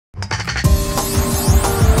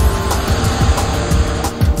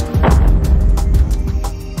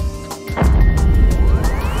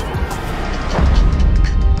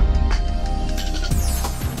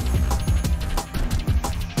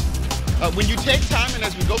take time, and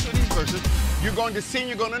as we go through these verses, you're going to see and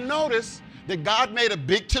you're going to notice that God made a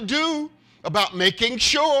big to-do about making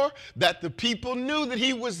sure that the people knew that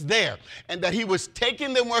he was there and that he was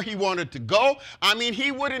taking them where he wanted to go. I mean,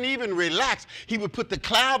 he wouldn't even relax. He would put the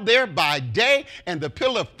cloud there by day and the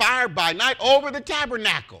pillar of fire by night over the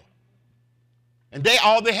tabernacle. And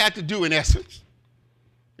all they had to do, in essence,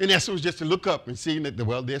 was just to look up and see that,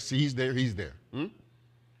 well, he's there.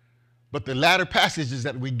 But the latter passages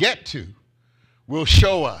that we get to will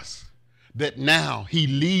show us that now he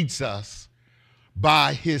leads us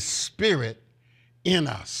by his Spirit in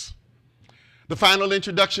us. The final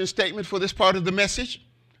introduction statement for this part of the message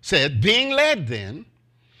said, being led then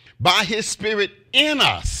by his Spirit in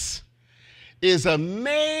us is a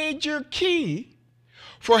major key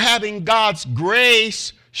for having God's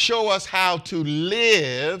grace show us how to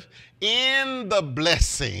live in the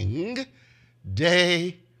blessing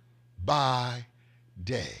day by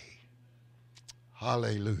day.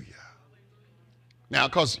 Hallelujah. Now,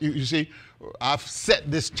 because you see, I've set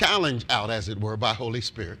this challenge out, as it were, by Holy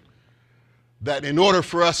Spirit, that in order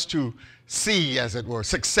for us to see, as it were,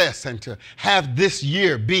 success and to have this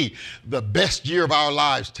year be the best year of our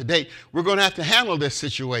lives to date, we're going to have to handle this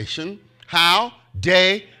situation. How?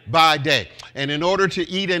 Day by day. And in order to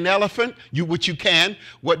eat an elephant,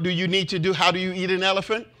 what do you need to do? How do you eat an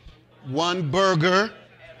elephant? One burger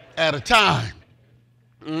at a time.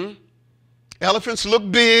 Elephants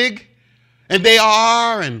look big, and they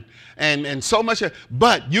are, and so much,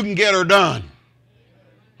 but you can get her done.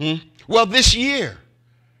 Well, this year,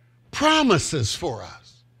 promises for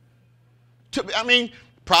us.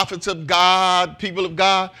 Prophets of God, people of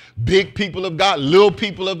God, big people of God, little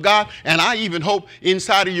people of God, and I even hope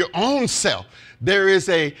inside of your own self, there is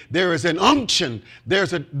an unction,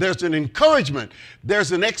 there's an encouragement,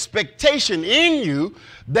 there's an expectation in you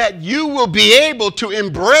that you will be able to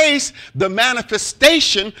embrace the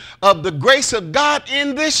manifestation of the grace of God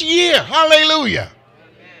in this year. Hallelujah.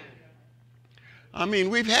 I mean,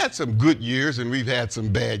 we've had some good years and we've had some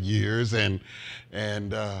bad years, and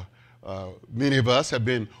many of us have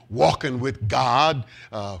been walking with God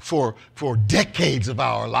for decades of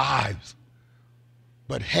our lives.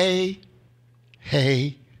 But hey,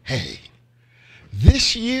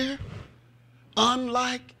 this year,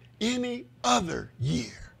 unlike any other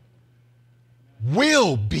year,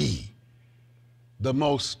 will be the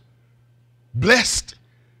most blessed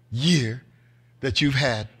year that you've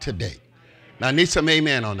had to date. Now, I need some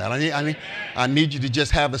amen on that. I need you to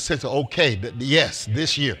just have a sense of, okay, yes,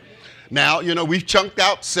 this year. Now, we've chunked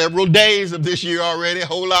out several days of this year already. A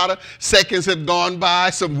whole lot of seconds have gone by.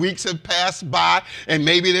 Some weeks have passed by. And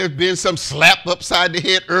maybe there's been some slap upside the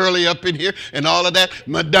head early up in here and all of that.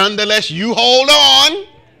 But nonetheless, you hold on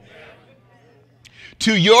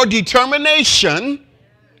to your determination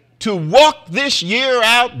to walk this year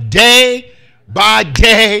out day by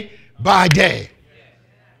day by day.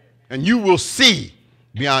 And you will see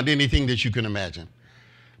beyond anything that you can imagine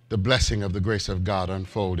the blessing of the grace of God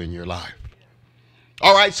unfold in your life.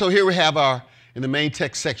 All right, so here we have in the main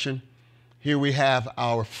text section, here we have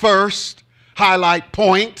our first highlight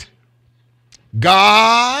point,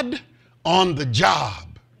 God on the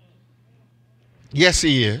job. Yes,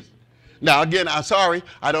 he is. Now, again, I'm sorry,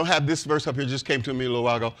 I don't have this verse up here, it just came to me a little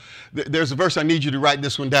while ago. There's a verse, I need you to write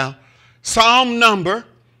this one down. Psalm number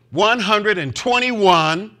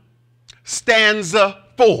 121, stanza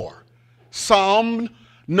 4. Psalm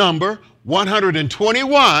number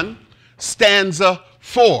 121, stanza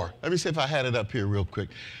 4. Let me see if I had it up here real quick.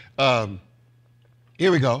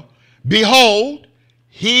 Here we go. Behold,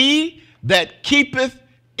 he that keepeth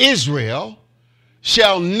Israel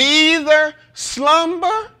shall neither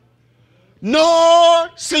slumber nor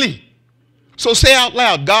sleep. So say out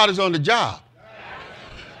loud, God is on the job.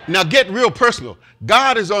 Now get real personal.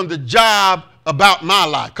 God is on the job about my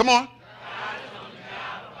life. Come on.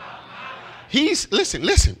 Listen.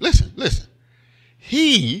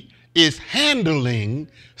 He is handling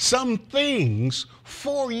some things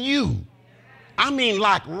for you. I mean,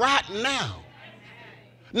 like right now.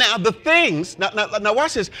 Now, the things, now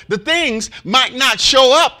watch this. The things might not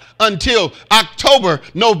show up until October,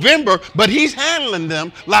 November, but he's handling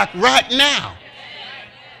them like right now.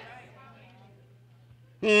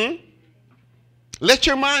 Let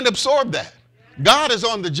your mind absorb that. God is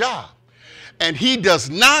on the job. And he does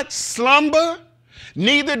not slumber,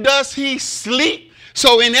 neither does he sleep.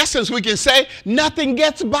 So in essence, we can say nothing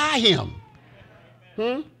gets by him.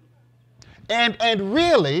 And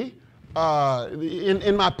really,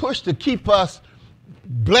 in my push to keep us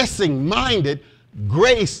blessing-minded,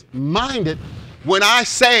 grace-minded, when I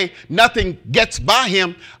say nothing gets by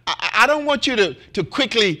him, I don't want you to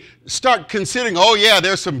quickly start considering, oh yeah,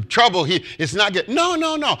 there's some trouble here. It's not good. No,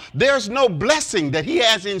 no, no. There's no blessing that he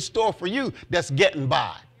has in store for you that's getting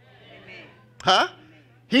by. Huh?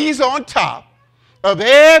 He's on top of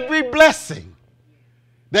every blessing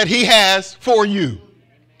that he has for you.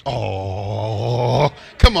 Oh,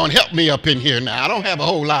 come on, help me up in here now. I don't have a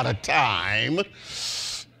whole lot of time.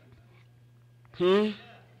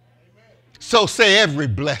 So say every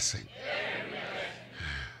blessing.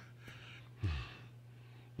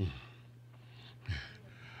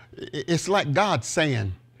 It's like God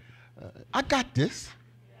saying, I got this.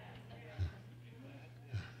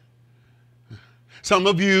 Some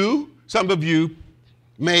of you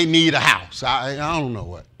may need a house. I don't know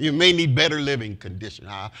what. You may need better living conditions.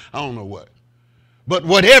 I don't know what. But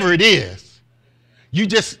whatever it is, you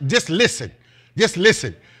just listen. Just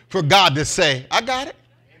listen for God to say, I got it.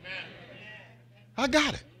 I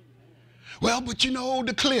got it. Well, but you know,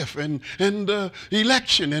 the cliff and the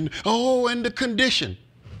election and the condition.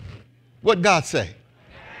 What God say?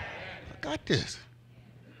 I got this.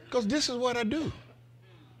 Because this is what I do.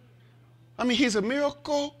 I mean, he's a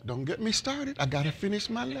miracle. Don't get me started. I got to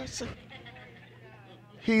finish my lesson.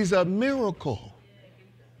 He's a miracle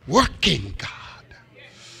working God.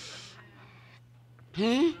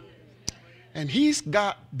 And he's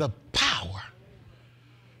got the power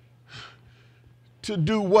to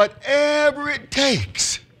do whatever it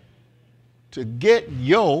takes to get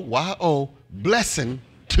your blessing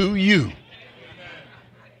to you.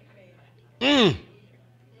 Ooh.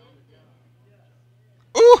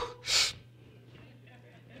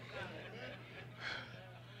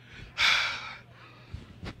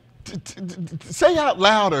 Say out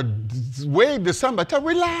loud or wave to somebody. Tell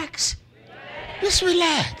relax. Just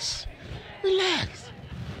relax. Relax.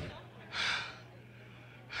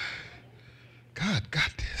 God got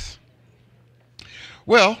this.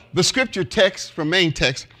 Well, the scripture text from main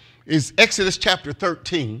text is Exodus chapter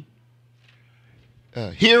 13.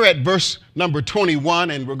 Here at verse number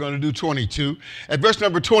 21, and we're going to do 22. At verse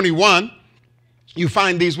number 21, you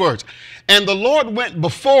find these words. And the Lord went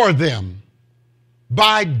before them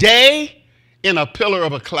by day in a pillar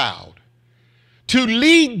of a cloud to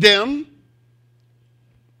lead them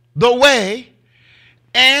the way,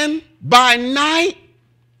 and by night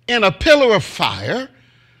in a pillar of fire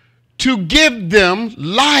to give them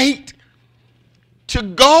light to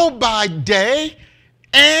go by day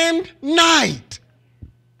and night.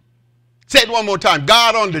 Say it one more time.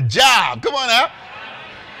 God on the job. Come on out.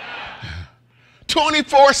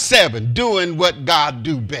 24/7 doing what God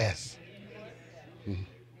do best.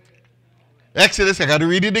 Exodus, I got to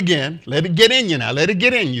read it again. Let it get in you now. Let it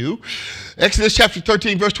get in you. Exodus chapter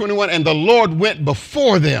 13, verse 21. And the Lord went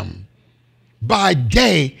before them by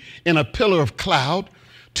day in a pillar of cloud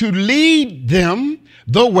to lead them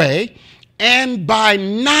the way, and by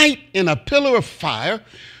night in a pillar of fire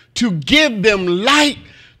to give them light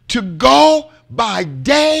to go by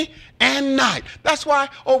day and night. That's why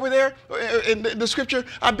over there in the scripture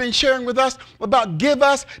I've been sharing with us about give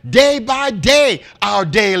us day by day our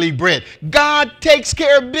daily bread. God takes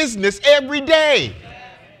care of business every day.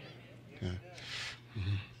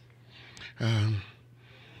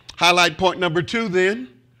 Highlight point number 2 then.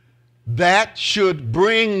 That should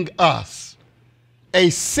bring us a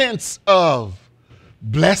sense of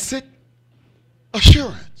blessed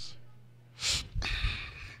assurance.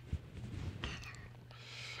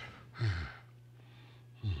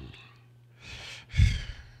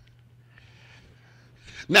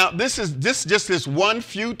 Now, this just this one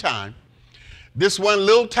few time, this one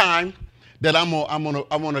little time that I'm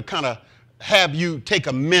gonna kind of have you take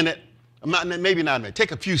a minute, maybe not a minute,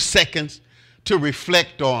 take a few seconds to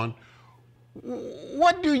reflect on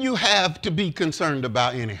what do you have to be concerned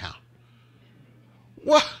about anyhow?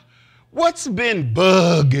 What's been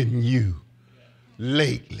bugging you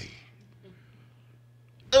lately?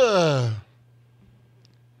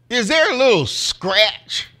 Is there a little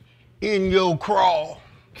scratch in your crawl?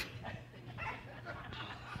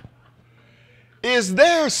 Is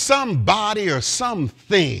there somebody or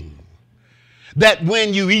something that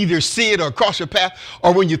when you either see it or cross your path,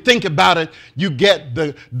 or when you think about it, you get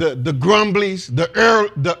the grumblies, the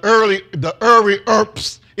early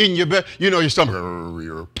irps in your belly? You know your stomach.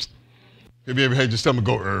 Have you ever had your stomach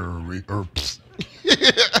go early irps?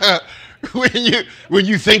 when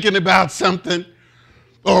you thinking about something,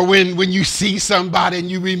 or when you see somebody and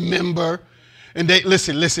you remember. And they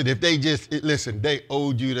listen, if they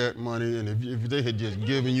owed you that money, and if they had just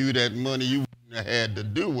given you that money, you wouldn't have had to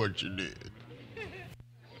do what you did.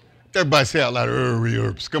 Everybody say out loud,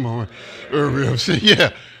 Come on,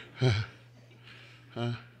 yeah.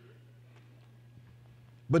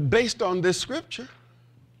 But based on this scripture,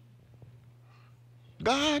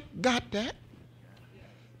 God got that.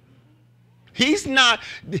 He's not,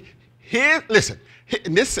 listen,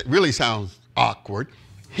 and this really sounds awkward.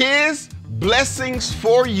 His blessings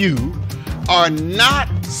for you are not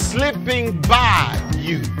slipping by